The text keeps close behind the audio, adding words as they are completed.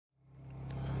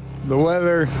The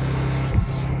weather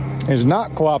is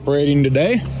not cooperating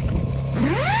today.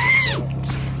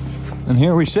 And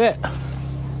here we sit.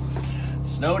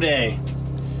 Snow day.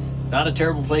 Not a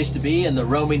terrible place to be in the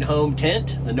Roamin Home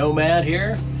tent, the Nomad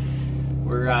here.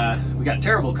 We got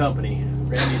terrible company.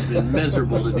 Randy's been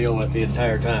miserable to deal with the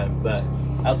entire time, but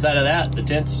outside of that, the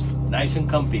tent's nice and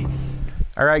comfy.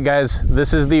 All right, guys,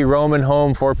 this is the Roamin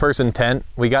Home 4-person tent.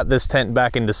 We got this tent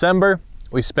back in December.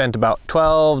 We spent about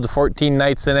 12 to 14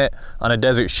 nights in it on a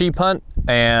desert sheep hunt,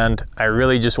 and I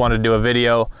really just wanted to do a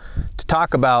video to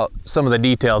talk about some of the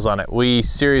details on it. We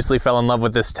seriously fell in love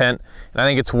with this tent, and I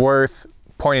think it's worth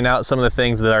pointing out some of the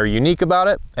things that are unique about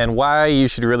it and why you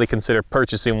should really consider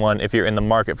purchasing one if you're in the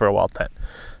market for a wall tent.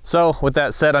 So with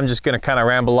that said, I'm just gonna kind of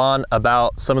ramble on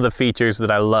about some of the features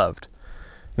that I loved.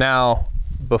 Now,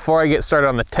 before I get started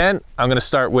on the tent, I'm gonna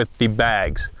start with the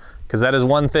bags, because that is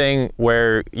one thing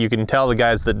where you can tell the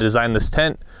guys that designed this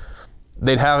tent,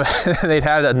 they'd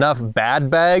had enough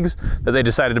bad bags that they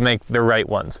decided to make the right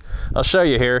ones. I'll show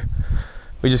you here.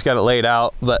 We just got it laid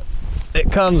out, but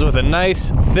it comes with a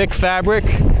nice thick fabric,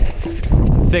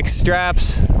 thick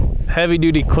straps, heavy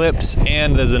duty clips,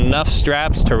 and there's enough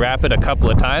straps to wrap it a couple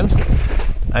of times.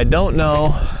 I don't know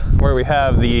where we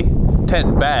have the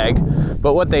tent bag,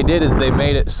 but what they did is they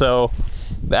made it so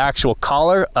the actual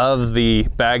collar of the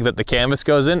bag that the canvas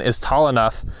goes in is tall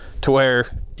enough to where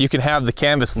you can have the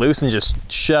canvas loose and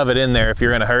just shove it in there if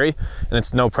you're in a hurry, and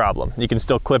it's no problem. You can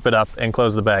still clip it up and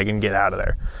close the bag and get out of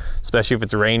there. Especially if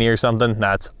it's rainy or something,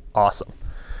 that's awesome.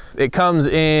 It comes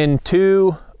in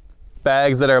 2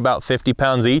 bags that are about 50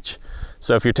 pounds each.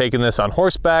 So if you're taking this on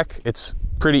horseback, it's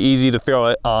pretty easy to throw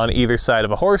it on either side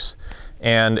of a horse,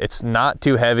 and it's not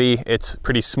too heavy. It's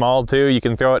pretty small too. You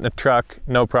can throw it in a truck,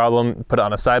 no problem. Put it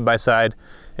on a side-by-side.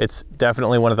 It's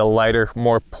definitely one of the lighter,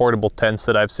 more portable tents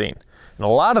that I've seen. And a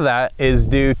lot of that is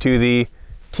due to the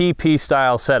TP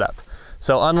style setup.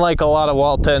 So unlike a lot of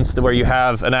wall tents where you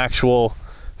have an actual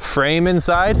frame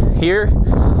inside, here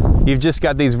you've just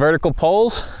got these vertical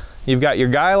poles, you've got your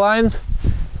guy lines,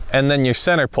 and then your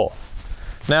center pole.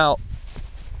 Now,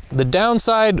 the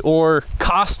downside or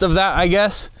cost of that, I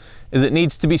guess, is it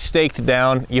needs to be staked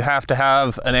down. You have to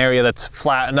have an area that's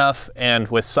flat enough and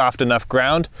with soft enough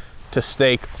ground to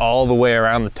stake all the way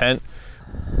around the tent.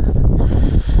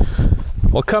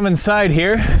 We'll come inside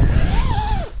here,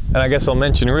 and I guess I'll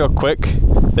mention real quick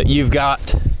that you've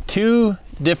got 2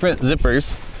 different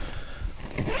zippers.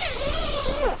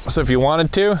 So if you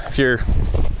wanted to, if you're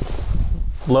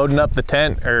loading up the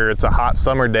tent or it's a hot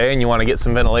summer day and you want to get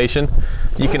some ventilation,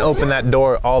 you can open that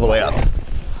door all the way up.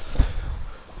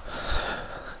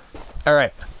 All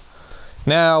right,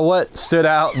 now what stood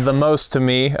out the most to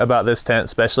me about this tent,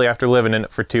 especially after living in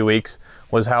it for 2 weeks,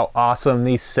 was how awesome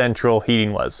the central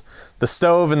heating was. The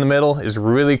stove in the middle is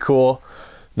really cool.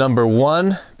 Number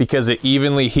 1, because it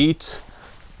evenly heats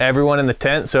everyone in the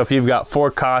tent. So if you've got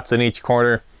 4 cots in each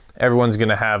corner, everyone's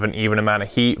gonna have an even amount of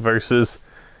heat versus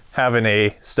having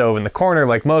a stove in the corner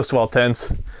like most wall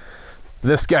tents.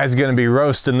 This guy's gonna be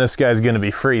roasting, this guy's gonna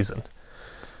be freezing.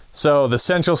 So the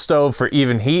central stove for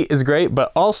even heat is great,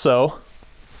 but also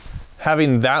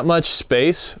having that much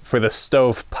space for the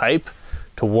stove pipe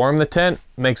to warm the tent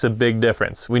makes a big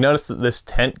difference. We noticed that this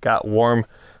tent got warm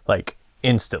like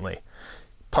instantly.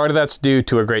 Part of that's due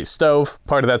to a great stove,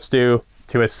 part of that's due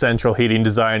to a central heating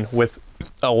design with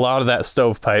a lot of that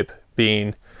stovepipe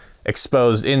being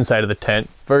exposed inside of the tent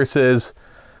versus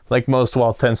like most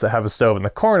wall tents that have a stove in the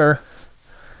corner,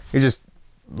 you're just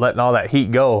letting all that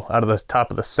heat go out of the top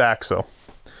of the stack. So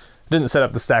didn't set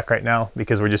up the stack right now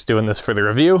because we're just doing this for the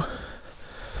review.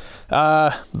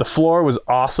 The floor was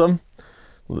awesome.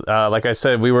 Like I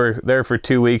said, we were there for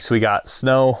 2 weeks. We got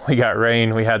snow, we got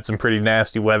rain, we had some pretty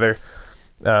nasty weather.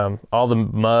 All the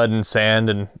mud and sand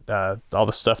and all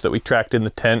the stuff that we tracked in the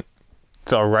tent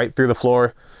fell right through the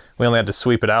floor. We only had to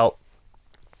sweep it out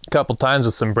a couple times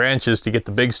with some branches to get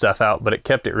the big stuff out, but it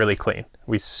kept it really clean.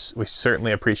 We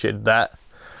certainly appreciated that.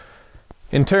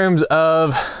 In terms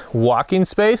of walking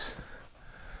space,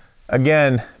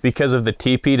 again, because of the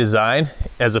TP design,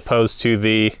 as opposed to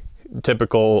the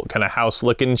typical kind of house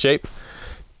looking shape,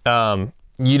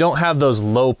 you don't have those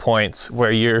low points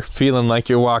where you're feeling like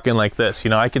you're walking like this.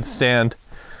 You know, I could stand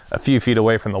a few feet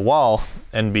away from the wall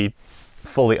and be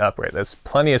fully upright. There's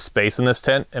plenty of space in this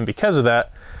tent, and because of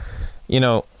that, you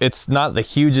know, it's not the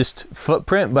hugest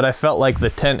footprint, but I felt like the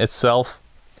tent itself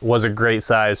was a great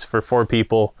size for 4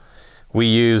 people. We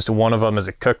used one of them as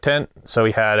a cook tent, so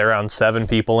we had around 7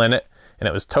 people in it, and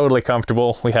it was totally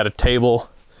comfortable. We had a table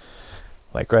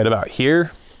like right about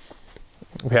here.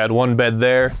 We had 1 bed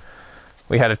there.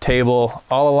 We had a table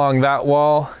all along that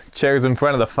wall, chairs in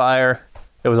front of the fire,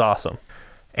 It was awesome.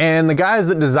 And the guys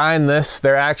that designed this,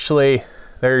 they're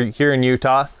here in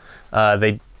Utah.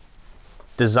 They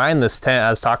designed this tent. I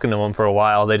was talking to them for a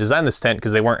while. They designed this tent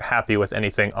because they weren't happy with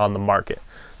anything on the market.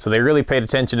 So they really paid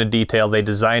attention to detail. They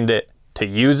designed it to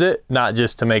use it, not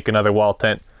just to make another wall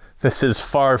tent. This is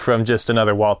far from just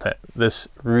another wall tent. This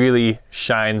really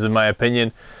shines, in my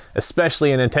opinion,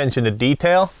 especially in attention to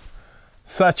detail,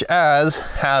 such as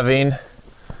having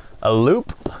a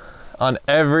loop on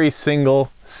every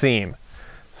single seam.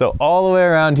 So all the way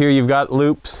around here, you've got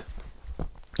loops.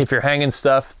 If you're hanging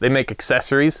stuff, they make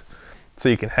accessories. So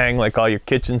you can hang like all your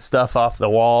kitchen stuff off the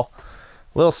wall.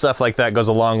 Little stuff like that goes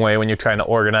a long way when you're trying to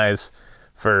organize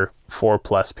for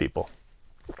 4+ people.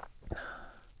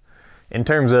 In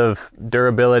terms of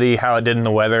durability, how it did in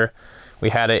the weather, we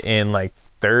had it in like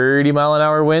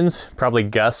 30-mile-an-hour winds, probably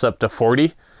gusts up to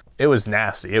 40. It was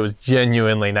nasty. It was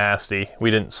genuinely nasty. We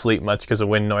didn't sleep much because of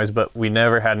wind noise, but we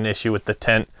never had an issue with the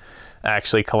tent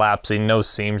actually collapsing, no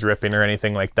seams ripping or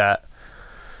anything like that.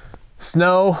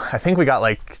 Snow, I think we got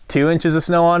like 2 inches of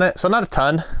snow on it, so not a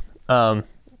ton. And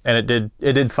it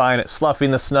did fine at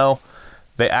sloughing the snow.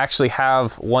 They actually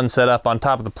have one set up on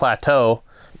top of the plateau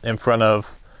in front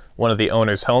of one of the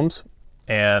owner's homes,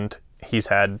 and he's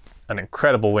had an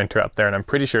incredible winter up there, and I'm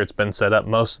pretty sure it's been set up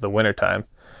most of the winter time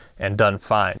and done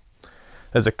fine.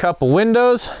 There's a couple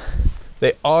windows.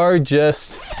 They are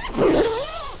just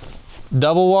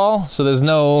double wall, so there's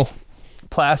no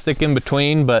plastic in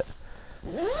between, but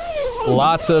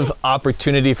lots of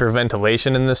opportunity for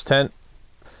ventilation in this tent.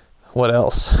 What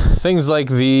else? Things like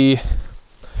the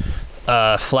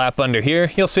flap under here.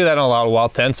 You'll see that in a lot of wall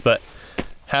tents, but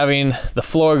having the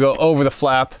floor go over the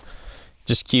flap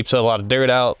just keeps a lot of dirt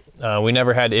out. We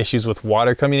never had issues with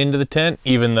water coming into the tent,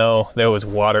 even though there was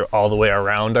water all the way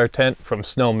around our tent from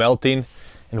snow melting,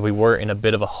 and we were in a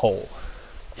bit of a hole.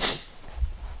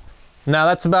 Now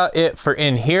that's about it for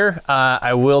in here.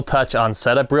 I will touch on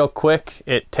setup real quick.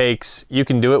 You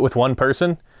can do it with one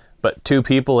person, but 2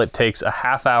 people, it takes a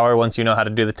half hour once you know how to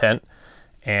do the tent,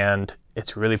 and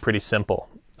it's really pretty simple.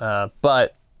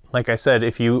 But like I said,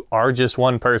 if you are just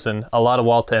one person, a lot of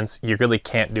wall tents you really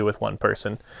can't do with one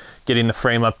person. Getting the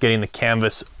frame up, getting the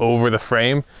canvas over the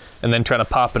frame, and then trying to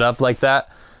pop it up like that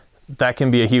can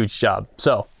be a huge job.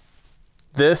 So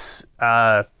this,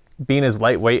 being as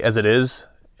lightweight as it is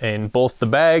in both the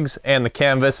bags and the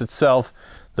canvas itself,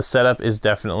 the setup is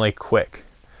definitely quick.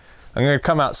 I'm gonna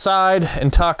come outside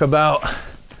and talk about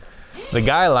the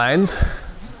guy lines.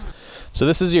 So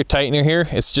this is your tightener here.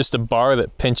 It's just a bar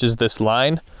that pinches this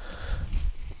line.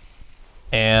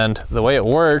 And the way it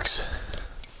works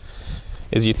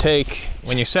is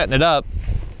when you're setting it up,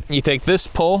 you take this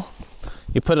pole,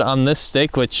 you put it on this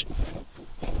stake, which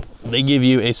they give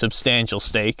you a substantial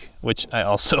stake, which I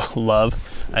also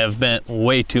love. I have bent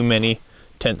way too many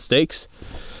tent stakes.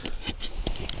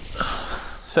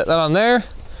 Set that on there,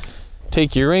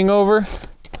 take your ring over,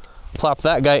 plop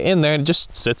that guy in there, and it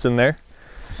just sits in there.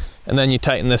 And then you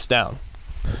tighten this down.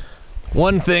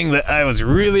 One thing that I was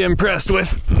really impressed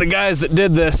with, the guys that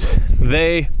did this,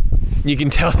 you can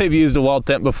tell they've used a wall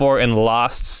tent before and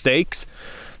lost stakes,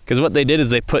 because what they did is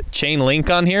they put chain link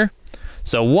on here.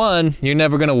 So 1, you're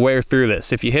never gonna wear through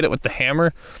this. If you hit it with the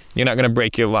hammer, you're not gonna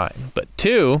break your line. But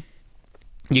 2,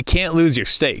 you can't lose your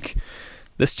stake.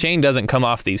 This chain doesn't come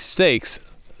off these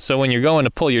stakes, so when you're going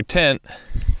to pull your tent,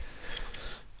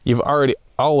 you've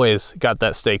always got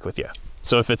that stake with you.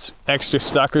 So if it's extra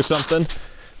stuck or something,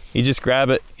 you just grab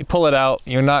it, you pull it out,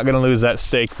 you're not gonna lose that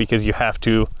stake because you have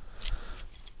to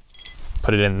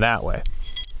put it in that way.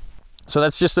 So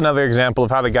that's just another example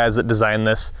of how the guys that designed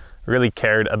this really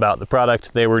cared about the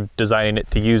product. They were designing it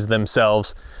to use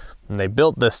themselves, and they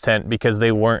built this tent because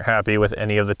they weren't happy with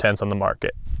any of the tents on the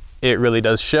market. It really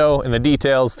does show in the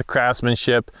details, the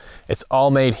craftsmanship. It's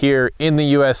all made here in the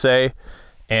USA,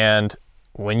 and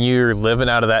when you're living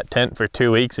out of that tent for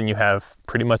 2 weeks and you have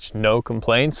pretty much no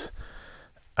complaints,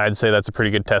 I'd say that's a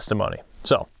pretty good testimony.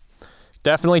 So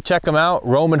definitely check them out,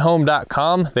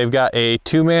 roaminhome.com. They've got a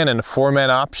 2-man and a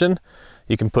 4-man option.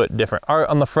 You can put different art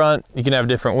on the front. You can have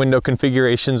different window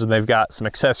configurations, and they've got some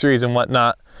accessories and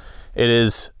whatnot. It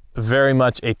is very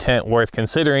much a tent worth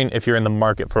considering if you're in the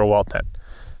market for a wall tent.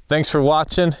 Thanks for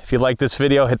watching. If you like this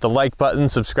video, hit the like button,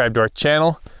 subscribe to our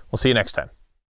channel. We'll see you next time.